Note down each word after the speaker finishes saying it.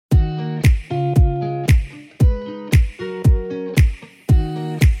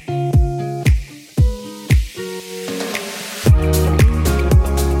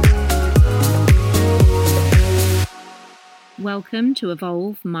welcome to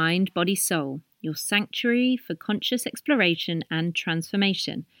Evolve Mind, Body, Soul, your sanctuary for conscious exploration and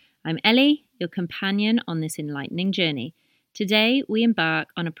transformation. I'm Ellie, your companion on this enlightening journey. Today, we embark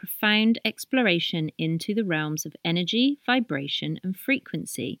on a profound exploration into the realms of energy, vibration, and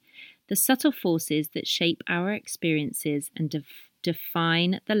frequency, the subtle forces that shape our experiences and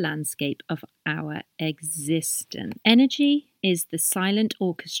define the landscape of our existence. Energy is the silent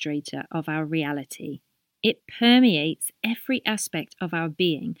orchestrator of our reality. It permeates every aspect of our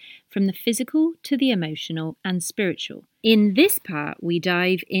being, from the physical to the emotional and spiritual. In this part, we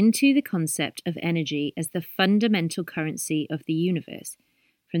dive into the concept of energy as the fundamental currency of the universe.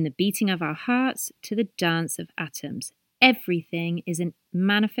 From the beating of our hearts to the dance of atoms, everything is a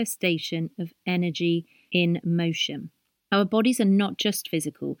manifestation of energy in motion. Our bodies are not just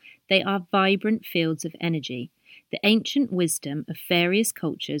physical, they are vibrant fields of energy. The ancient wisdom of various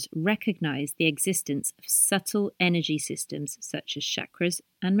cultures recognized the existence of subtle energy systems such as chakras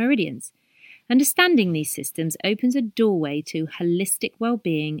and meridians. Understanding these systems opens a doorway to holistic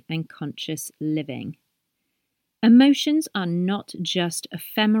well-being and conscious living. Emotions are not just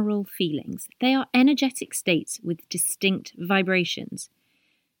ephemeral feelings, they are energetic states with distinct vibrations.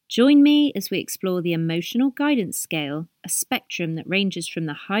 Join me as we explore the emotional guidance scale, a spectrum that ranges from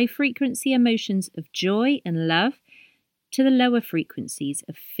the high-frequency emotions of joy and love to the lower frequencies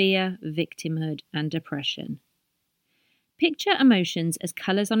of fear, victimhood, and depression. Picture emotions as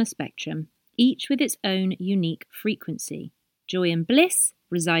colours on a spectrum, each with its own unique frequency. Joy and bliss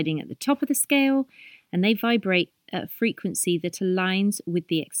residing at the top of the scale, and they vibrate at a frequency that aligns with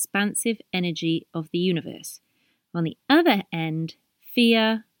the expansive energy of the universe. On the other end,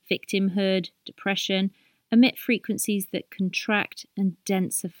 fear, victimhood, depression emit frequencies that contract and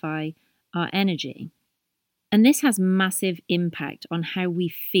densify our energy. And this has massive impact on how we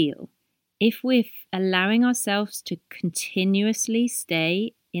feel. If we're allowing ourselves to continuously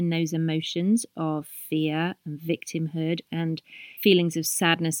stay in those emotions of fear and victimhood and feelings of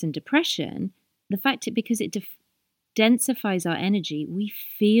sadness and depression, the fact that because it densifies our energy, we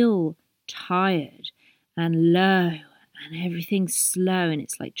feel tired and low. And everything's slow and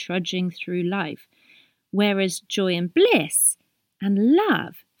it's like trudging through life. Whereas joy and bliss and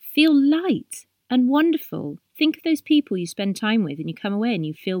love feel light and wonderful. Think of those people you spend time with and you come away and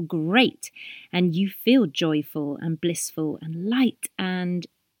you feel great and you feel joyful and blissful and light and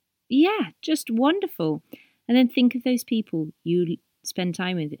just wonderful. And then think of those people you spend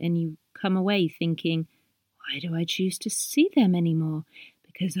time with and you come away thinking, why do I choose to see them anymore?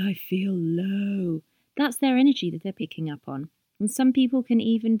 Because I feel low. That's their energy that they're picking up on. And some people can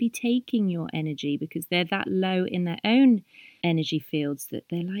even be taking your energy because they're that low in their own energy fields that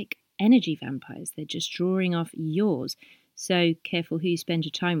they're like energy vampires. They're just drawing off yours. So careful who you spend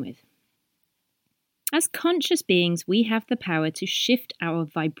your time with. As conscious beings, we have the power to shift our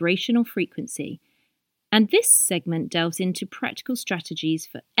vibrational frequency. And this segment delves into practical strategies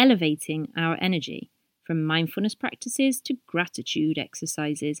for elevating our energy. From mindfulness practices to gratitude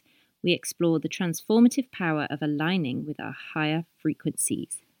exercises, we explore the transformative power of aligning with our higher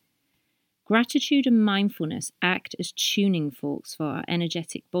frequencies. Gratitude and mindfulness act as tuning forks for our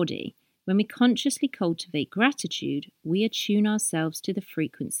energetic body. When we consciously cultivate gratitude, we attune ourselves to the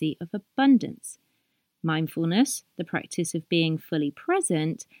frequency of abundance. Mindfulness, the practice of being fully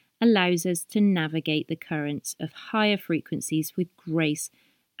present, allows us to navigate the currents of higher frequencies with grace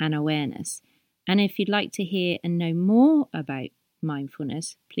and awareness. And if you'd like to hear and know more about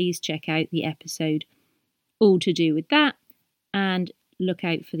mindfulness, please check out the episode all to do with that and look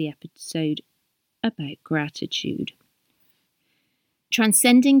out for the episode about gratitude.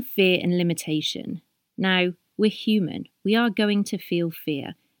 Transcending fear and limitation. Now, we're human. We are going to feel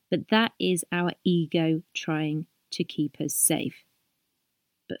fear, but that is our ego trying to keep us safe.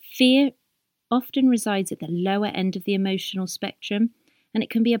 But fear often resides at the lower end of the emotional spectrum, and it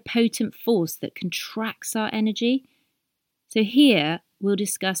can be a potent force that contracts our energy. So here we'll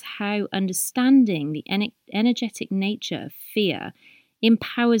discuss how understanding the energetic nature of fear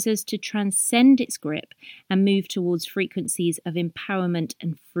empowers us to transcend its grip and move towards frequencies of empowerment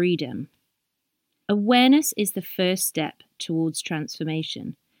and freedom. Awareness is the first step towards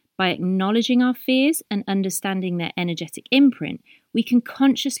transformation. By acknowledging our fears and understanding their energetic imprint, we can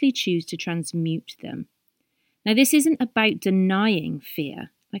consciously choose to transmute them. Now, this isn't about denying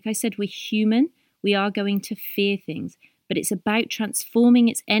fear. Like I said, we're human. We are going to fear things. But it's about transforming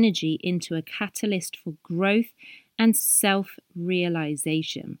its energy into a catalyst for growth and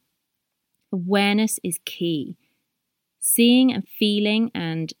self-realization. Awareness is key. Seeing and feeling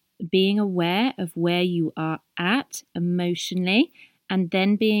and being aware of where you are at emotionally and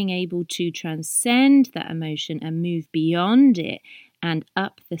then being able to transcend that emotion and move beyond it and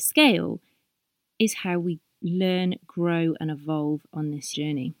up the scale is how we learn, grow, and evolve on this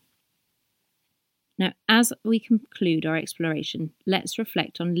journey. Now, as we conclude our exploration, let's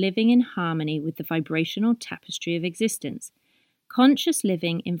reflect on living in harmony with the vibrational tapestry of existence. Conscious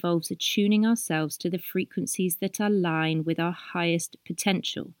living involves attuning ourselves to the frequencies that align with our highest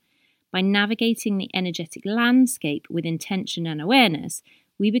potential. By navigating the energetic landscape with intention and awareness,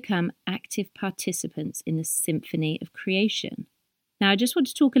 we become active participants in the symphony of creation. Now, I just want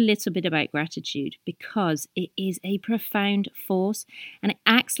to talk a little bit about gratitude because it is a profound force and it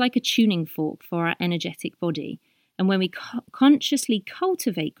acts like a tuning fork for our energetic body. And when we consciously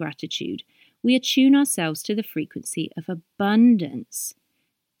cultivate gratitude, we attune ourselves to the frequency of abundance.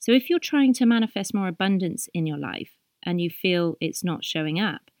 So if you're trying to manifest more abundance in your life and you feel it's not showing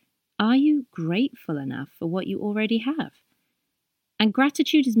up, are you grateful enough for what you already have? And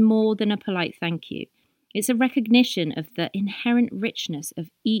gratitude is more than a polite thank you. It's a recognition of the inherent richness of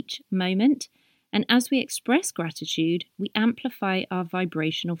each moment. And as we express gratitude, we amplify our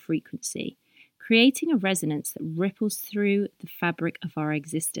vibrational frequency, creating a resonance that ripples through the fabric of our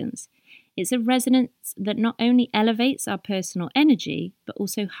existence. It's a resonance that not only elevates our personal energy, but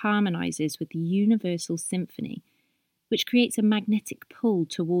also harmonizes with the universal symphony, which creates a magnetic pull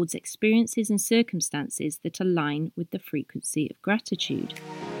towards experiences and circumstances that align with the frequency of gratitude.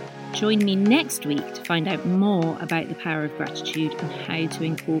 Join me next week to find out more about the power of gratitude and how to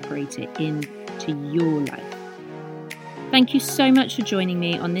incorporate it into your life. Thank you so much for joining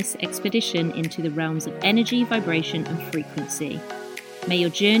me on this expedition into the realms of energy, vibration, and frequency. May your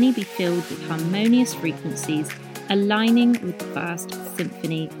journey be filled with harmonious frequencies, aligning with the vast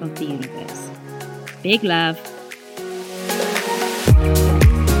symphony of the universe. Big love.